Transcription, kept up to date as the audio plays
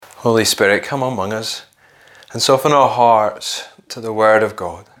Holy Spirit, come among us and soften our hearts to the Word of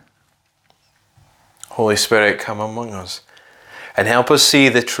God. Holy Spirit, come among us and help us see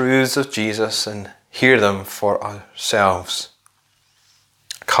the truths of Jesus and hear them for ourselves.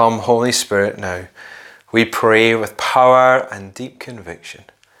 Come, Holy Spirit, now. We pray with power and deep conviction,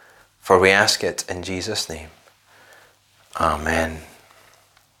 for we ask it in Jesus' name. Amen.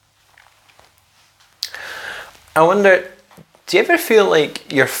 I wonder, do you ever feel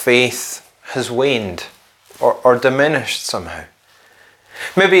like your faith has waned or diminished somehow?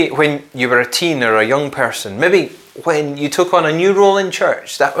 Maybe when you were a teen or a young person, maybe when you took on a new role in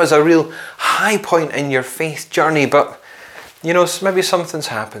church, that was a real high point in your faith journey, but maybe something's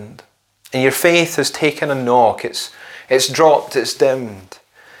happened and your faith has taken a knock, it's dropped, it's dimmed,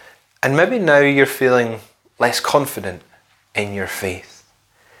 and maybe now you're feeling less confident in your faith.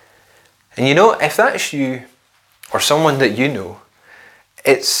 And if that's you or someone that you know,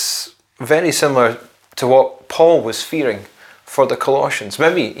 it's very similar to what Paul was fearing for the Colossians,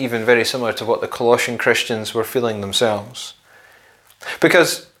 maybe even very similar to what the Colossian Christians were feeling themselves.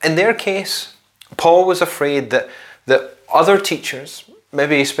 Because in their case, Paul was afraid that other teachers,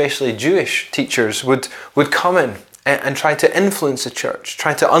 maybe especially Jewish teachers, would come in and try to influence the church,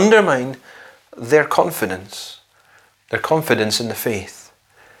 try to undermine their confidence in the faith.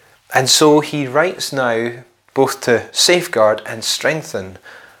 And so he writes now both to safeguard and strengthen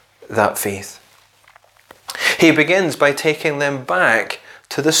that faith. He begins by taking them back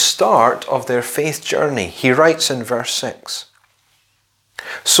to the start of their faith journey. He writes in verse 6,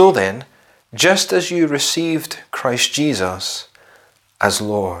 "So then, just as you received Christ Jesus as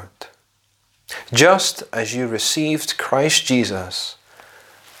Lord." Just as you received Christ Jesus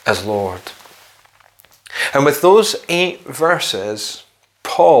as Lord. And with those 8 verses,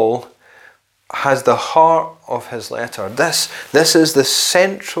 Paul has the heart of his letter. This is the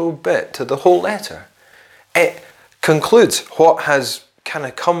central bit to the whole letter. It concludes what has kind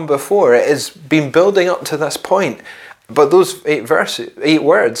of come before. It has been building up to this point. But those 8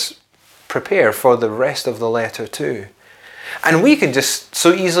 words prepare for the rest of the letter too. And we can just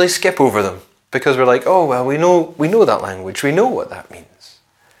so easily skip over them because we're like, oh, well, we know that language. We know what that means.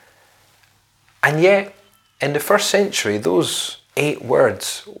 And yet, in the first century, those 8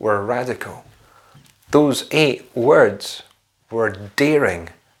 words were radical. Those 8 words were daring,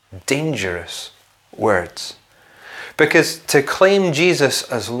 dangerous words. Because to claim Jesus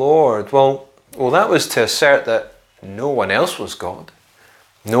as Lord, well, that was to assert that no one else was God.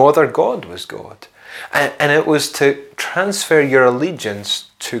 No other God was God. And it was to transfer your allegiance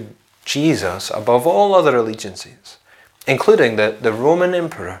to Jesus above all other allegiances, including the Roman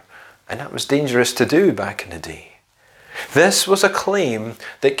emperor. And that was dangerous to do back in the day. This was a claim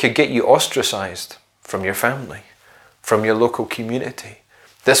that could get you ostracized from your family, from your local community.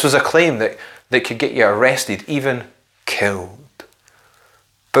 This was a claim that could get you arrested, even killed.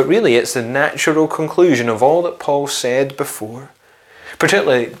 But really, it's the natural conclusion of all that Paul said before.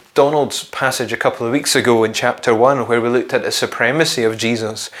 Particularly Donald's passage a couple of weeks ago in chapter 1, where we looked at the supremacy of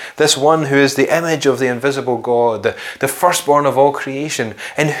Jesus, this one who is the image of the invisible God, the firstborn of all creation,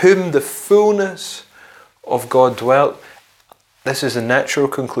 in whom the fullness of God dwelt. This is the natural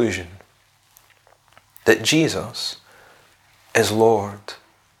conclusion, that Jesus is Lord.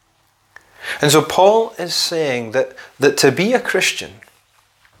 And so Paul is saying that to be a Christian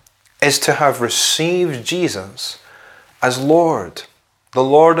is to have received Jesus as Lord, the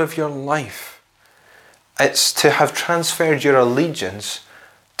Lord of your life. It's to have transferred your allegiance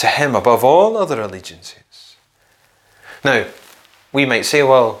to Him above all other allegiances. Now, we might say,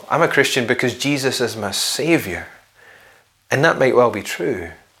 well, I'm a Christian because Jesus is my Saviour. And that might well be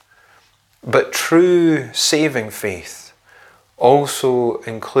true. But true saving faith also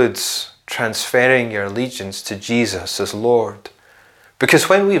includes transferring your allegiance to Jesus as Lord. Because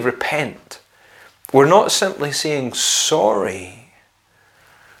when we repent, we're not simply saying sorry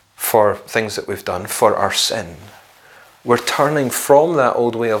for things that we've done, for our sin. We're turning from that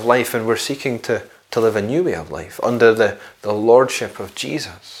old way of life and we're seeking to live a new way of life under the lordship of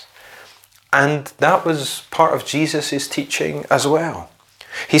Jesus. And that was part of Jesus' teaching as well.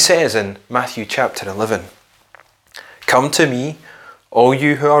 He says in Matthew chapter 11, "Come to me, all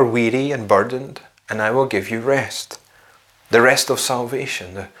you who are weary and burdened, and I will give you rest." The rest of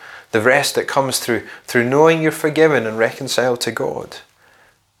salvation, the rest that comes through knowing you're forgiven and reconciled to God.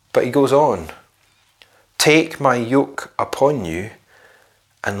 But he goes on, "Take my yoke upon you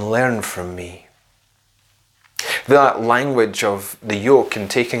and learn from me." That language of the yoke and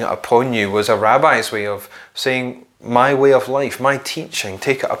taking it upon you was a rabbi's way of saying, my way of life, my teaching,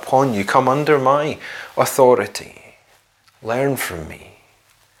 take it upon you, come under my authority, learn from me.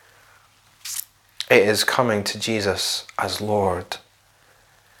 It is coming to Jesus as Lord.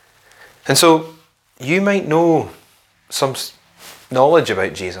 And so you might know some knowledge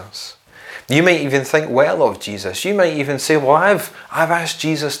about Jesus. You might even think well of Jesus. You might even say, well, I've asked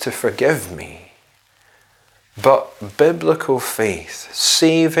Jesus to forgive me. But biblical faith,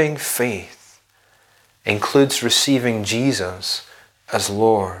 saving faith, includes receiving Jesus as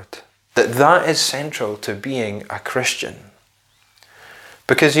Lord. That is central to being a Christian.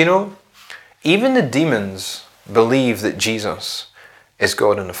 Because, even the demons believe that Jesus is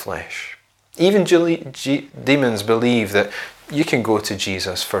God in the flesh. Even demons believe that you can go to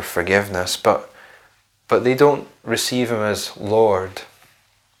Jesus for forgiveness, but they don't receive him as Lord.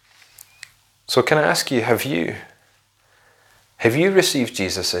 So can I ask you, have you received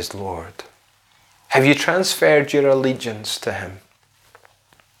Jesus as Lord? Have you transferred your allegiance to him?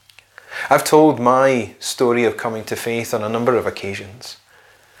 I've told my story of coming to faith on a number of occasions.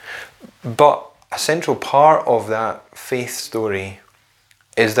 But a central part of that faith story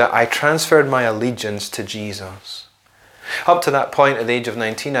is that I transferred my allegiance to Jesus. Up to that point, at the age of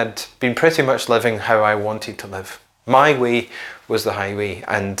 19, I'd been pretty much living how I wanted to live. My way was the highway,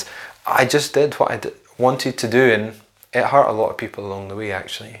 and I just did what I wanted to do, and it hurt a lot of people along the way,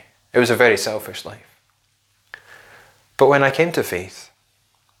 actually. It was a very selfish life. But when I came to faith,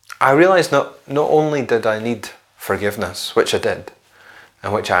 I realised not only did I need forgiveness, which I did,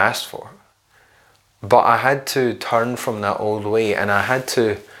 and which I asked for, but I had to turn from that old way, and I had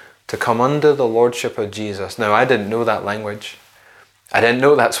to come under the lordship of Jesus. Now, I didn't know that language. I didn't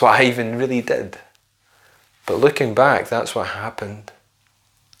know that's what I even really did. But looking back, that's what happened.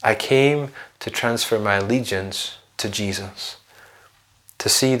 I came to transfer my allegiance to Jesus, to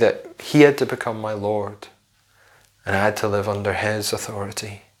see that he had to become my Lord, and I had to live under his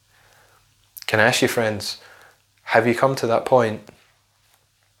authority. Can I ask you, friends, have you come to that point?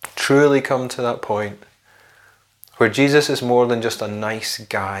 Truly come to that point where Jesus is more than just a nice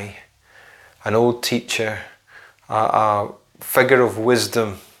guy, an old teacher, a figure of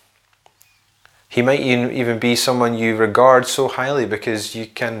wisdom. He might even be someone you regard so highly because you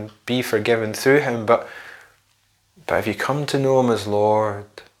can be forgiven through him, but if you come to know him as Lord,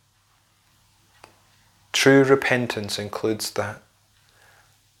 true repentance includes that.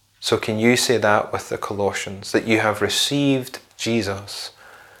 So can you say that with the Colossians, that you have received Jesus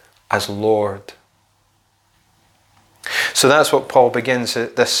as Lord? So that's what Paul begins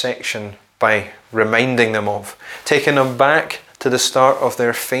this section by reminding them of, taking them back to the start of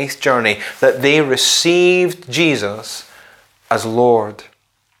their faith journey, that they received Jesus as Lord.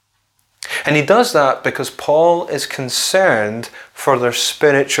 And he does that because Paul is concerned for their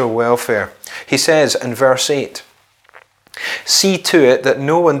spiritual welfare. He says in verse 8, "See to it that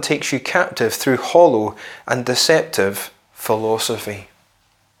no one takes you captive through hollow and deceptive philosophy."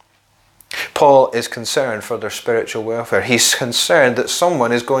 Paul is concerned for their spiritual welfare. He's concerned that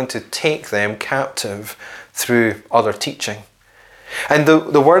someone is going to take them captive through other teaching. And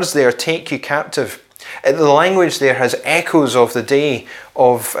the words there, take you captive, the language there has echoes of the day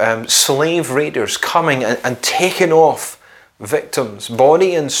of slave raiders coming and taking off victims,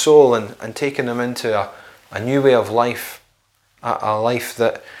 body and soul, and taking them into a new way of life, a life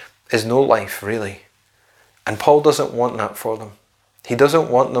that is no life really. And Paul doesn't want that for them. He doesn't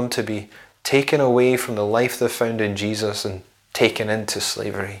want them to be taken away from the life they found in Jesus and taken into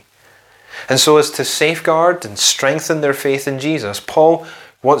slavery. And so as to safeguard and strengthen their faith in Jesus, Paul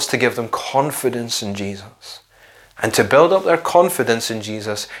wants to give them confidence in Jesus. And to build up their confidence in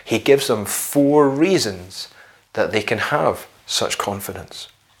Jesus, he gives them 4 reasons that they can have such confidence.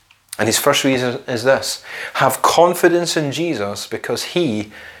 And his first reason is this: have confidence in Jesus because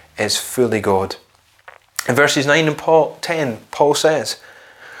he is fully God. In verses 9 and 10, Paul says,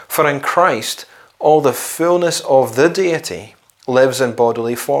 "For in Christ all the fullness of the deity lives in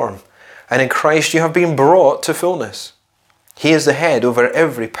bodily form, and in Christ you have been brought to fullness. He is the head over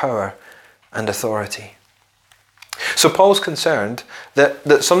every power and authority." So Paul's concerned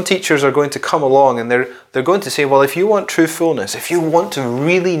that some teachers are going to come along and they're going to say, well, if you want true fullness, if you want to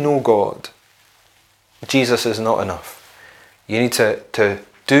really know God, Jesus is not enough. You need to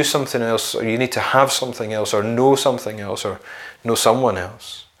do something else, or you need to have something else, or know something else, or know someone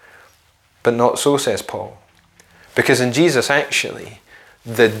else. But not so, says Paul. Because in Jesus, actually,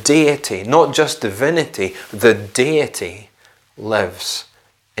 the deity, not just divinity, the deity lives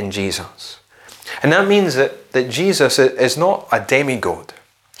in Jesus. And that means that Jesus is not a demigod.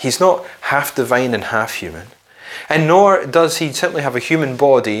 He's not half divine and half human. And nor does he simply have a human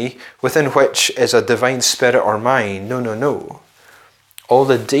body within which is a divine spirit or mind. No. All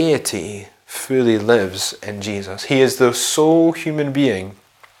the deity fully lives in Jesus. He is the sole human being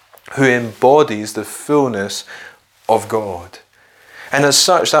who embodies the fullness of God. And as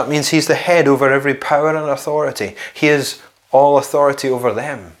such, that means he's the head over every power and authority. He has all authority over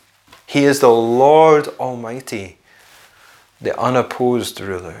them. He is the Lord Almighty, the unopposed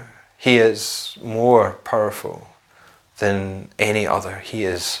ruler. He is more powerful than any other. He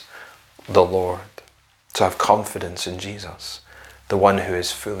is the Lord. So have confidence in Jesus, the one who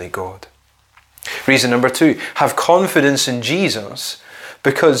is fully God. Reason number 2, have confidence in Jesus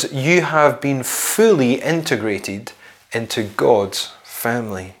because you have been fully integrated into God's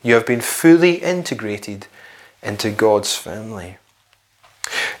family. You have been fully integrated into God's family.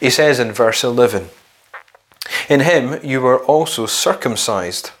 He says in verse 11, in him you were also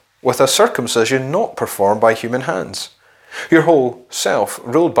circumcised with a circumcision not performed by human hands. Your whole self,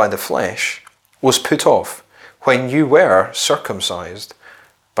 ruled by the flesh, was put off when you were circumcised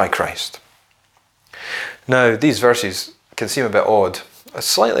by Christ. Now, these verses can seem a bit odd,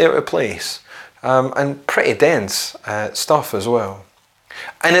 slightly out of place, and pretty dense stuff as well.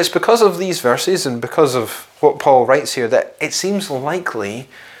 And it's because of these verses and because of what Paul writes here that it seems likely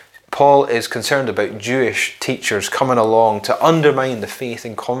Paul is concerned about Jewish teachers coming along to undermine the faith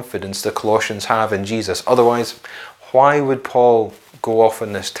and confidence the Colossians have in Jesus. Otherwise, why would Paul go off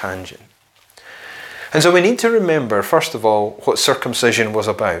on this tangent? And so we need to remember, first of all, what circumcision was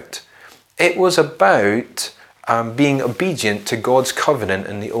about. It was about being obedient to God's covenant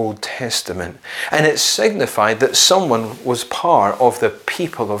in the Old Testament. And it signified that someone was part of the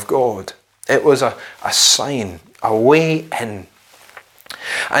people of God. It was a sign, a way in.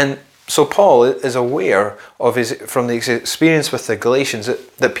 And so Paul is aware of from his experience with the Galatians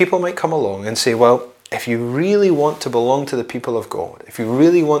that people might come along and say, well, if you really want to belong to the people of God, if you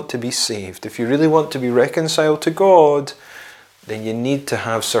really want to be saved, if you really want to be reconciled to God, then you need to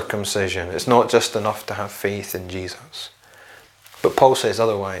have circumcision. It's not just enough to have faith in Jesus. But Paul says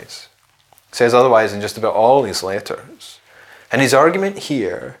otherwise. He says otherwise in just about all his letters. And his argument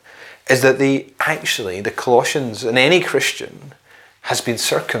here is that the Colossians and any Christian has been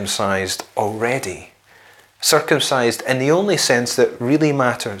circumcised already. Circumcised in the only sense that really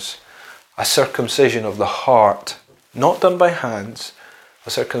matters. A circumcision of the heart, not done by hands,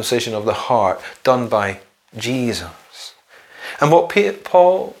 a circumcision of the heart done by Jesus. And what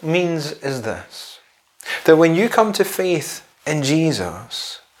Paul means is this, that when you come to faith in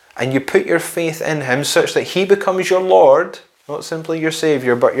Jesus and you put your faith in him such that he becomes your Lord, not simply your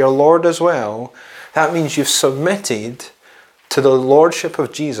Saviour, but your Lord as well, that means you've submitted to the Lordship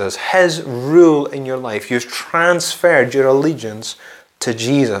of Jesus, his rule in your life. You've transferred your allegiance to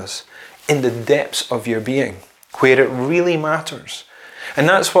Jesus in the depths of your being, where it really matters. And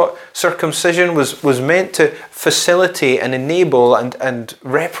that's what circumcision was meant to facilitate and enable and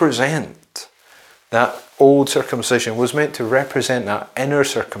represent. That old circumcision was meant to represent that inner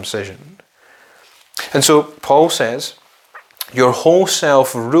circumcision. And so Paul says, your whole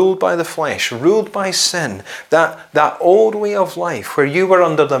self ruled by the flesh, ruled by sin, that old way of life where you were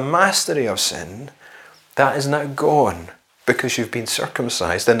under the mastery of sin, that is now gone because you've been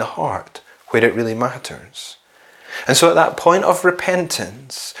circumcised in the heart where it really matters. And so at that point of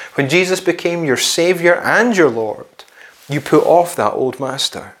repentance, when Jesus became your Saviour and your Lord, you put off that old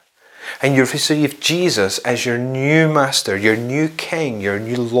master and you received Jesus as your new master, your new King, your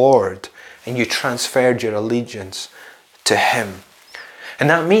new Lord, and you transferred your allegiance to him. And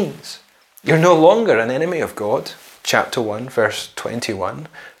that means you're no longer an enemy of God, chapter 1, verse 21,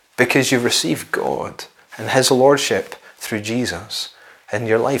 because you've received God and his lordship through Jesus in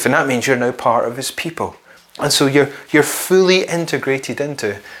your life. And that means you're now part of his people. And so you're fully integrated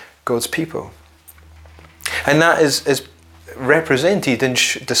into God's people. And that is represented and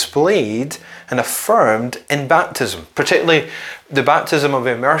displayed and affirmed in baptism. Particularly the baptism of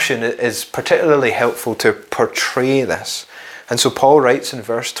immersion is particularly helpful to portray this. And so Paul writes in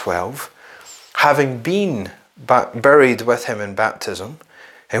verse 12, having been buried with him in baptism,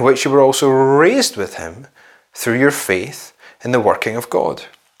 in which you were also raised with him through your faith in the working of God,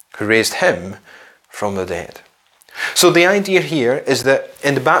 who raised him from the dead. So the idea here is that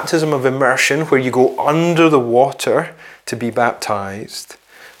in the baptism of immersion, where you go under the water to be baptized,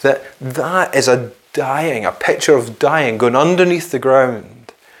 that is a picture of dying, going underneath the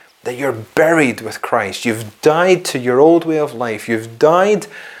ground, that you're buried with Christ. You've died to your old way of life. You've died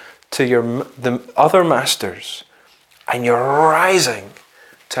to the other masters, and you're rising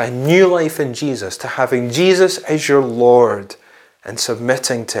to a new life in Jesus, to having Jesus as your Lord and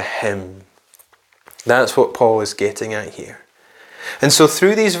submitting to him. That's what Paul is getting at here. And so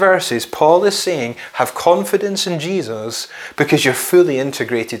through these verses, Paul is saying, have confidence in Jesus because you're fully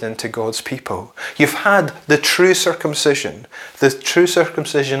integrated into God's people. You've had the true circumcision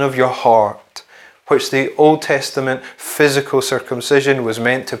of your heart, which the Old Testament physical circumcision was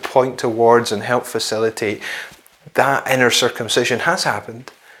meant to point towards and help facilitate. That inner circumcision has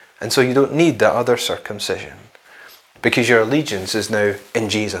happened. And so you don't need the other circumcision because your allegiance is now in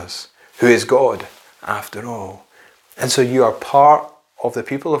Jesus, who is God after all. And so you are part of the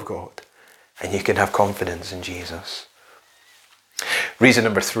people of God and you can have confidence in Jesus. Reason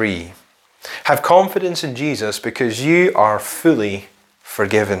number 3, have confidence in Jesus because you are fully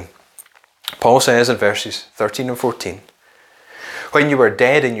forgiven. Paul says in verses 13 and 14, when you were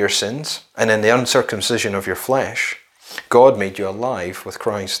dead in your sins and in the uncircumcision of your flesh, God made you alive with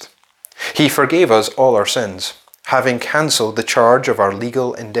Christ. He forgave us all our sins, having cancelled the charge of our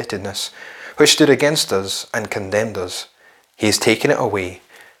legal indebtedness, which stood against us and condemned us. He has taken it away,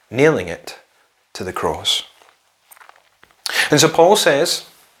 nailing it to the cross. And so Paul says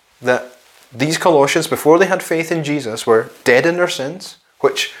that these Colossians, before they had faith in Jesus, were dead in their sins,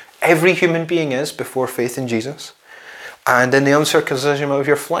 which every human being is before faith in Jesus, and in the uncircumcision of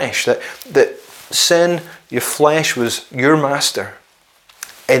your flesh, that sin, your flesh was your master.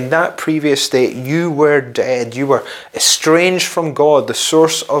 In that previous state, you were dead. You were estranged from God, the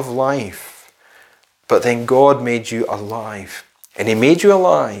source of life. But then God made you alive. And He made you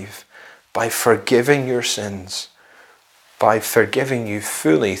alive by forgiving your sins, by forgiving you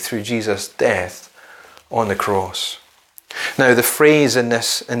fully through Jesus' death on the cross. Now the phrase in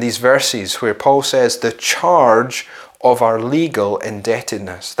these verses where Paul says the charge of our legal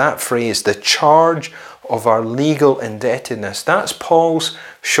indebtedness, that phrase, the charge of our legal indebtedness, that's Paul's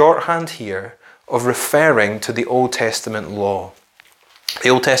shorthand here of referring to the Old Testament law. The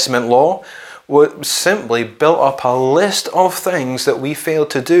Old Testament law was simply built up a list of things that we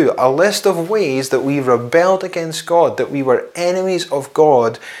failed to do, a list of ways that we rebelled against God, that we were enemies of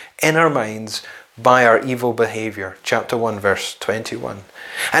God in our minds by our evil behaviour. Chapter 1, verse 21.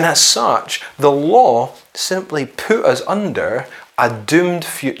 And as such, the law simply put us under a doomed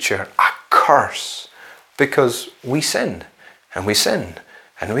future, a curse, because we sin, and we sin,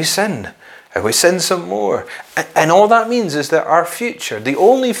 and we sin, and we sin some more. And all that means is that our future, the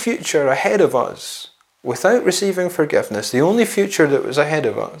only future ahead of us, without receiving forgiveness, the only future that was ahead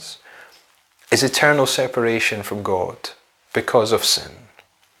of us, is eternal separation from God because of sin.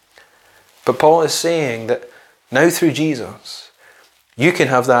 But Paul is saying that now through Jesus, you can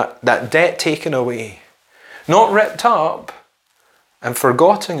have that debt taken away, not ripped up and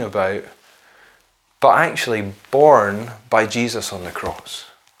forgotten about, but actually borne by Jesus on the cross.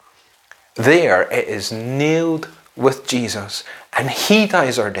 There it is nailed with Jesus, and He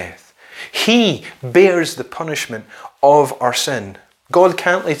dies our death. He bears the punishment of our sin. God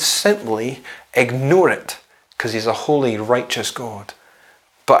can't simply ignore it because He's a holy, righteous God.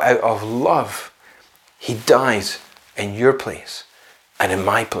 But out of love, He dies in your place and in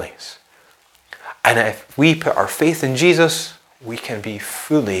my place. And if we put our faith in Jesus, we can be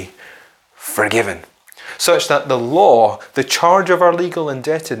fully forgiven. Such that the law, the charge of our legal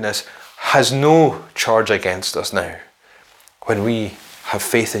indebtedness, has no charge against us now when we have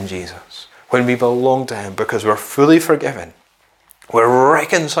faith in Jesus, when we belong to Him, because we're fully forgiven. We're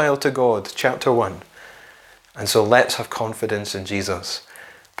reconciled to God, chapter 1. And so let's have confidence in Jesus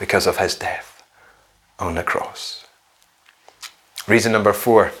because of His death on the cross. Reason number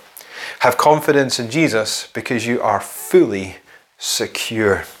 4, have confidence in Jesus because you are fully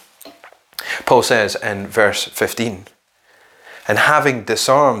secure. Paul says in verse 15, and having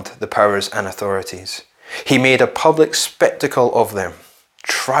disarmed the powers and authorities, He made a public spectacle of them,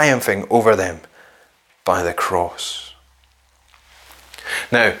 triumphing over them by the cross.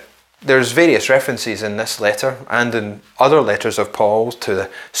 Now, there's various references in this letter and in other letters of Paul to the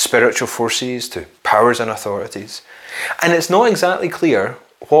spiritual forces, to powers and authorities. And it's not exactly clear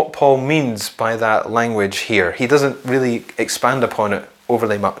what Paul means by that language here. He doesn't really expand upon it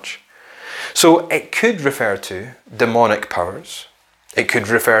overly much. So it could refer to demonic powers. It could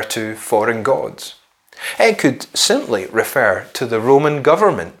refer to foreign gods. It could simply refer to the Roman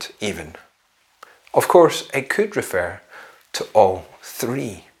government even. Of course, it could refer to all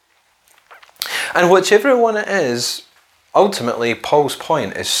three. And whichever one it is, ultimately Paul's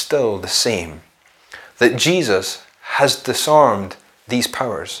point is still the same. That Jesus has disarmed these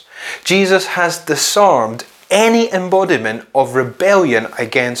powers. Jesus has disarmed any embodiment of rebellion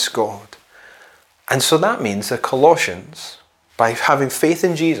against God. And so that means the Colossians, by having faith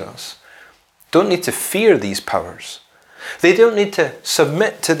in Jesus, don't need to fear these powers. They don't need to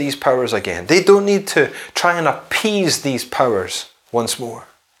submit to these powers again. They don't need to try and appease these powers once more.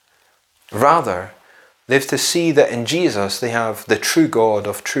 Rather, they have to see that in Jesus they have the true God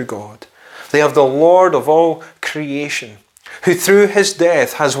of true God. They have the Lord of all creation, who through his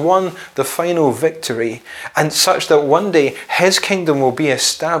death has won the final victory, and such that one day his kingdom will be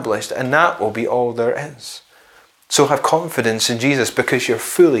established, and that will be all there is. So have confidence in Jesus, because you're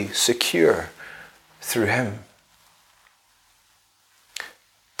fully secure through him.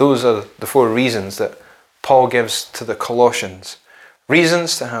 Those are the 4 reasons that Paul gives to the Colossians.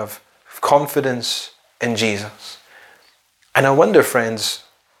 Reasons to have confidence in Jesus. And I wonder, friends,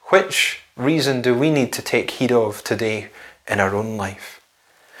 which reason do we need to take heed of today in our own life?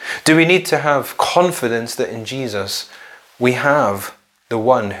 Do we need to have confidence that in Jesus we have the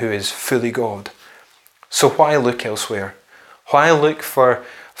one who is fully God? So why look elsewhere? Why look for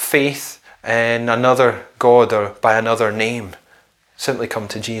faith in another God or by another name? Simply come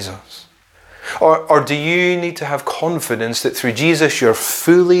to Jesus. Or do you need to have confidence that through Jesus you're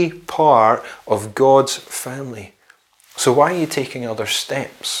fully part of God's family? So why are you taking other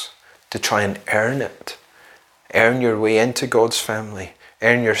steps to try and earn it? Earn your way into God's family.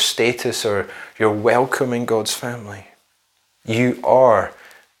 Earn your status or your welcome in God's family. You are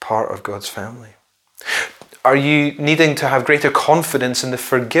part of God's family. Are you needing to have greater confidence in the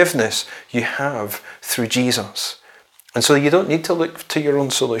forgiveness you have through Jesus? And so you don't need to look to your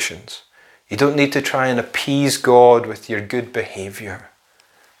own solutions. You don't need to try and appease God with your good behaviour.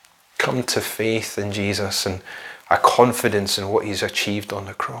 Come to faith in Jesus and a confidence in what he's achieved on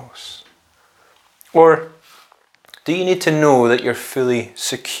the cross. Or do you need to know that you're fully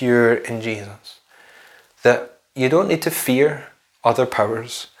secure in Jesus? That you don't need to fear other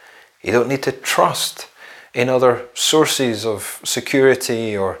powers. You don't need to trust in other sources of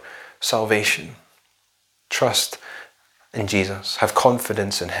security or salvation. Trust in Jesus. Have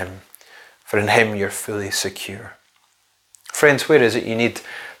confidence in him. For in him you're fully secure. Friends, where is it you need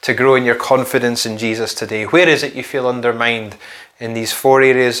to grow in your confidence in Jesus today? Where is it you feel undermined in these 4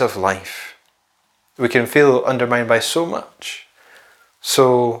 areas of life? We can feel undermined by so much.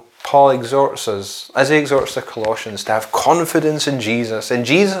 So Paul exhorts us, as he exhorts the Colossians, to have confidence in Jesus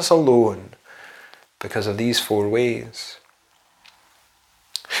alone, because of these 4 ways.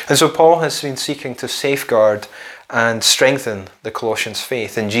 And so Paul has been seeking to safeguard and strengthen the Colossians'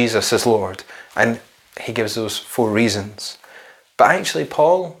 faith in Jesus as Lord. And he gives those 4 reasons. But actually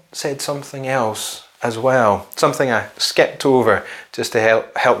Paul said something else as well. Something I skipped over just to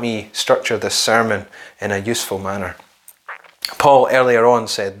help me structure this sermon in a useful manner. Paul earlier on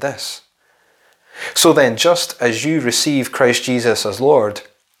said this: "So then, just as you receive Christ Jesus as Lord,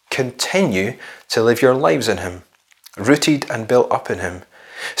 continue to live your lives in him, rooted and built up in him,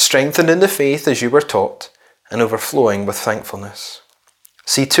 strengthened in the faith as you were taught, and overflowing with thankfulness.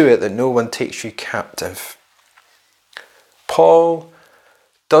 See to it that no one takes you captive." Paul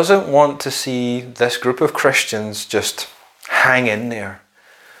doesn't want to see this group of Christians just hang in there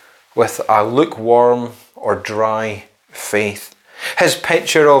with a lukewarm or dry faith. His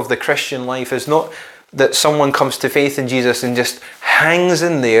picture of the Christian life is not that someone comes to faith in Jesus and just hangs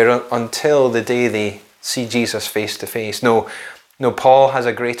in there until the day they see Jesus face to face. No, Paul has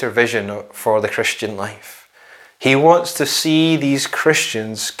a greater vision for the Christian life. He wants to see these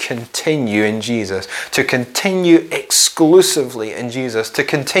Christians continue in Jesus, to continue exclusively in Jesus, to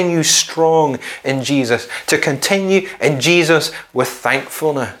continue strong in Jesus, to continue in Jesus with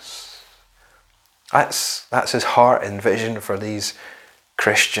thankfulness. That's his heart and vision for these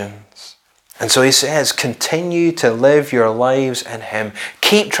Christians. And so he says, continue to live your lives in him.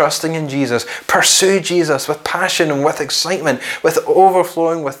 Keep trusting in Jesus. Pursue Jesus with passion and with excitement, with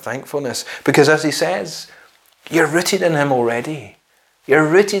overflowing with thankfulness. Because as he says, you're rooted in him already. You're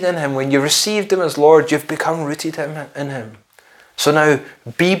rooted in him. When you received him as Lord, you've become rooted in him. So now,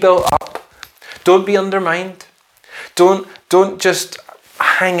 be built up. Don't be undermined. Don't just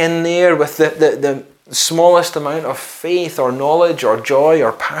hang in there with the smallest amount of faith or knowledge or joy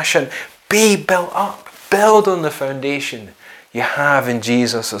or passion. Be built up. Build on the foundation you have in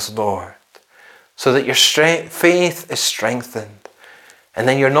Jesus as Lord, so that your faith is strengthened. And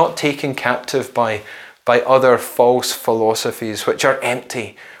then you're not taken captive by other false philosophies which are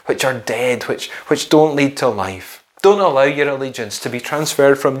empty, which are dead, which don't lead to life. Don't allow your allegiance to be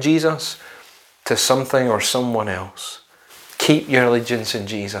transferred from Jesus to something or someone else. Keep your allegiance in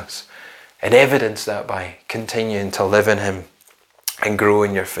Jesus and evidence that by continuing to live in him and grow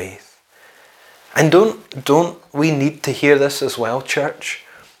in your faith. And don't we need to hear this as well, church?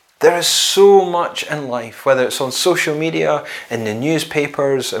 There is so much in life, whether it's on social media, in the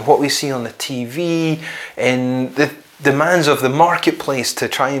newspapers, and what we see on the TV, in demands of the marketplace to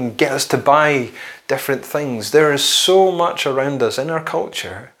try and get us to buy different things. There is so much around us in our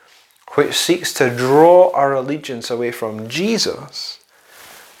culture which seeks to draw our allegiance away from Jesus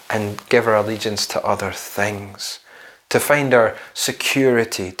and give our allegiance to other things, to find our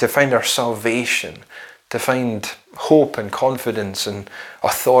security, to find our salvation, to find hope and confidence and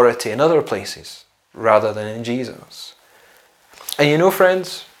authority in other places rather than in Jesus. And you know,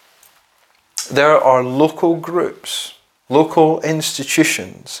 friends, there are local groups, local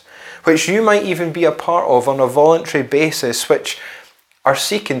institutions, which you might even be a part of on a voluntary basis, which are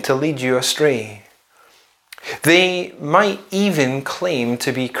seeking to lead you astray. They might even claim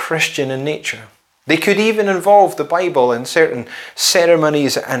to be Christian in nature. They could even involve the Bible in certain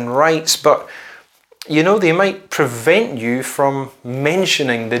ceremonies and rites, but you know, they might prevent you from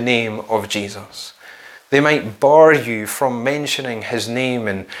mentioning the name of Jesus. They might bar you from mentioning his name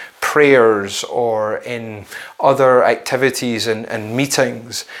in prayers or in other activities and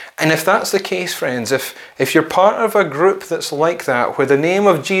meetings. And if that's the case, friends, if you're part of a group that's like that, where the name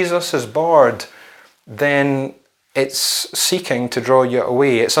of Jesus is barred, then it's seeking to draw you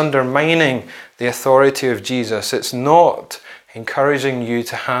away. It's undermining the authority of Jesus. It's not encouraging you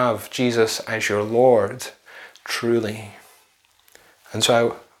to have Jesus as your Lord, truly. And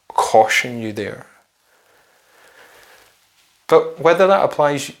so I caution you there. But whether that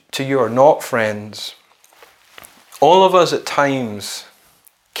applies to you or not, friends, all of us at times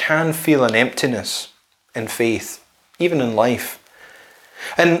can feel an emptiness in faith, even in life.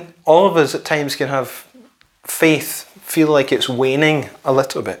 And all of us at times can have faith feel like it's waning a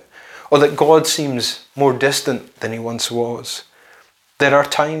little bit, or that God seems more distant than he once was. There are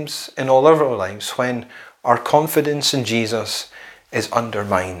times in all of our lives when our confidence in Jesus is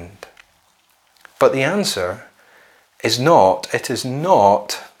undermined. But the answer is not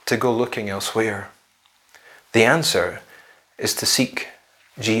to go looking elsewhere. The answer is to seek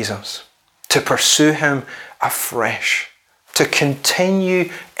Jesus, to pursue him afresh, to continue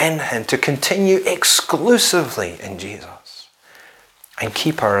in him, to continue exclusively in Jesus, and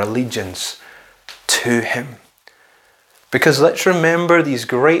keep our allegiance to him. Because let's remember these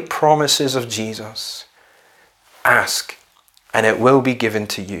great promises of Jesus. Ask, and it will be given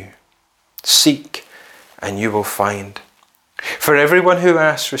to you. Seek, and you will find. For everyone who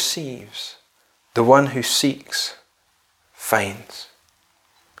asks receives. The one who seeks finds.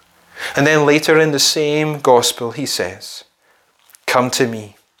 And then later in the same gospel he says, come to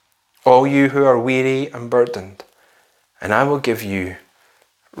me, all you who are weary and burdened, and I will give you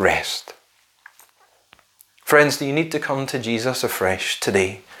rest. Friends, do you need to come to Jesus afresh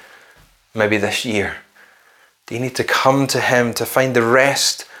today? Maybe this year. Do you need to come to him to find the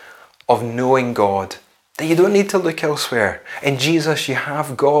rest of knowing God? That you don't need to look elsewhere. In Jesus you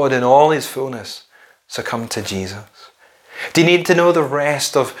have God in all his fullness. So come to Jesus. Do you need to know the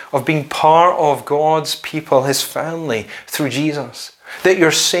rest of being part of God's people, his family, through Jesus? That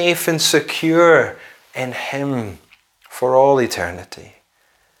you're safe and secure in him for all eternity?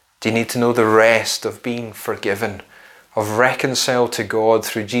 Do you need to know the rest of being forgiven, of reconciled to God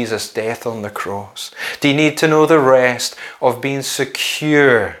through Jesus' death on the cross? Do you need to know the rest of being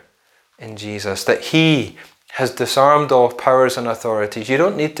secure in Jesus, that he has disarmed all powers and authorities? You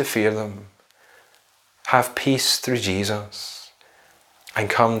don't need to fear them. Have peace through Jesus and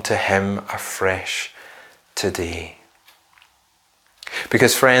come to him afresh today.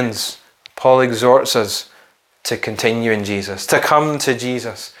 Because friends, Paul exhorts us to continue in Jesus, to come to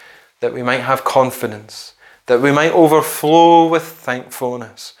Jesus, that we might have confidence, that we might overflow with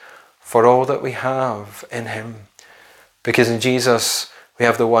thankfulness for all that we have in him. Because in Jesus, we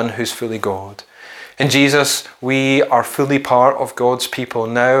have the one who's fully God. In Jesus, we are fully part of God's people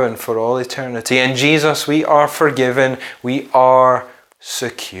now and for all eternity. In Jesus, we are forgiven. We are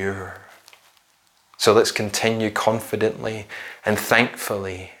secure. So let's continue confidently and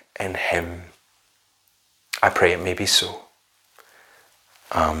thankfully in him. I pray it may be so.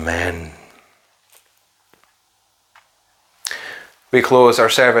 Amen. We close our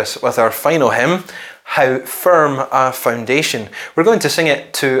service with our final hymn, How Firm a Foundation. We're going to sing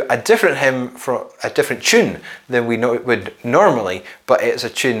it to a different hymn, from a different tune than we would normally, but it's a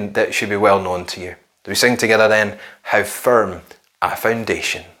tune that should be well known to you. We sing together then, How Firm a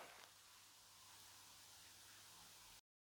Foundation.